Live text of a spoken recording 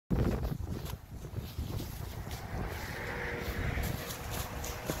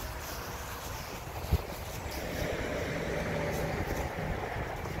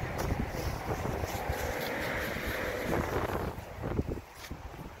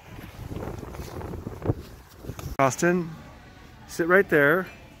Austin, sit right there.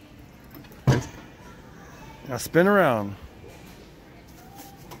 Now spin around.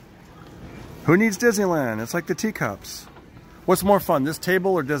 Who needs Disneyland? It's like the teacups. What's more fun, this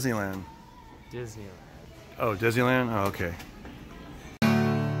table or Disneyland? Disneyland. Oh, Disneyland? Oh, okay.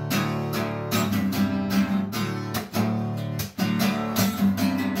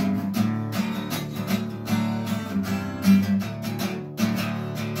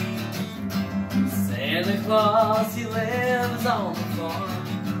 Santa Claus, he lives on the farm.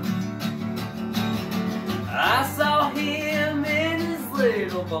 I saw him in his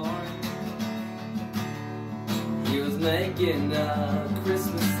little barn. He was making a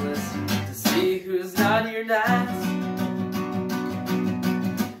Christmas list to see who's naughty or nice.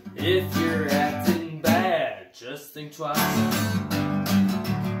 If you're acting bad, just think twice.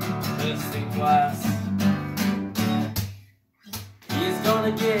 Just think twice. He's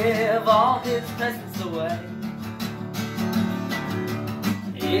gonna give all his presents away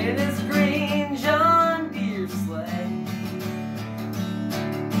in his green John Deere sleigh.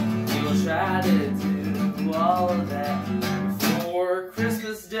 He will try to do all of that before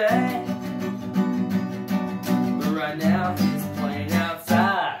Christmas Day, but right now he's playing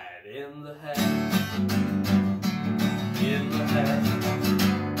outside in the hay. In the hay.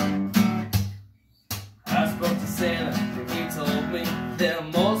 I spoke to Santa and he told me that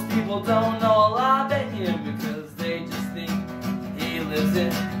most people don't know a lot about him because they just think he lives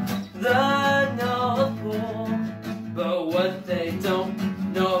in the North Pole. But what they don't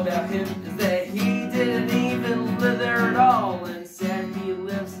know about him is that he didn't even live there at all, and said he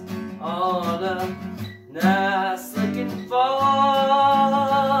lives on a nice looking farm.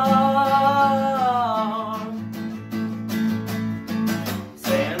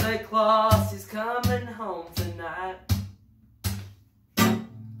 Santa Claus, he's coming home tonight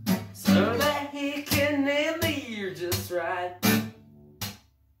so that he can end the year just right.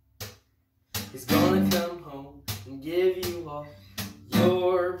 He's gonna come home and give you all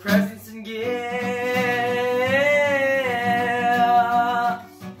your presents and gifts.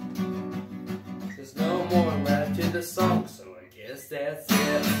 There's no more left in the song, so I guess that's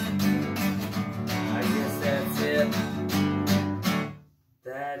it. I guess that's it.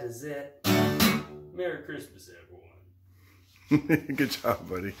 That is it. Merry Christmas, everyone. Good job,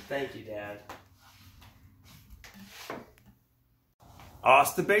 buddy. Thank you, Dad.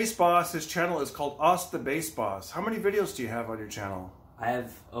 Os the Bass Boss. His channel is called Os the Bass Boss. How many videos do you have on your channel? I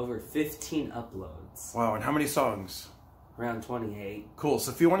have over 15 uploads. Wow, and how many songs? Around 28. Cool,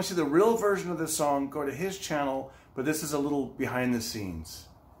 so if you want to see the real version of this song, go to his channel, but this is a little behind the scenes.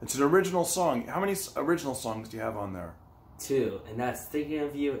 It's an original song. How many original songs do you have on there? 2, and that's Thinking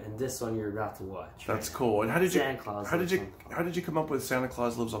of You and this one you're about to watch. That's right? Cool. And how did Santa Claus how did you come up with Santa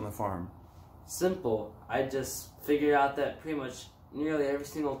Claus Lives on the Farm? Simple. I just figured out that pretty much nearly every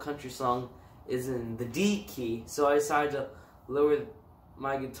single country song is in the D key, so I decided to lower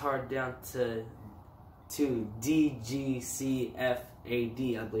my guitar down to D, G, C, F, A,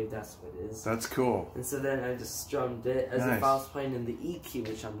 D. I believe that's what it is. That's cool. And so then I just strummed it as if I was playing in the E key,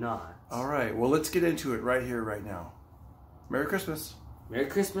 which I'm not. All right. Well, let's get into it right here, right now. Merry Christmas. Merry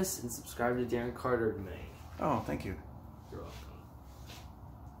Christmas, and subscribe to Darren Carter to me. Oh, thank you. You're welcome.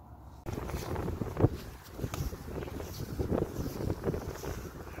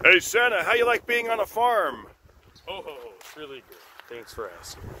 Hey, Santa, how you like being on a farm? Oh, it's really good. Thanks for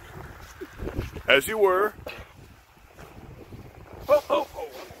asking. As you were.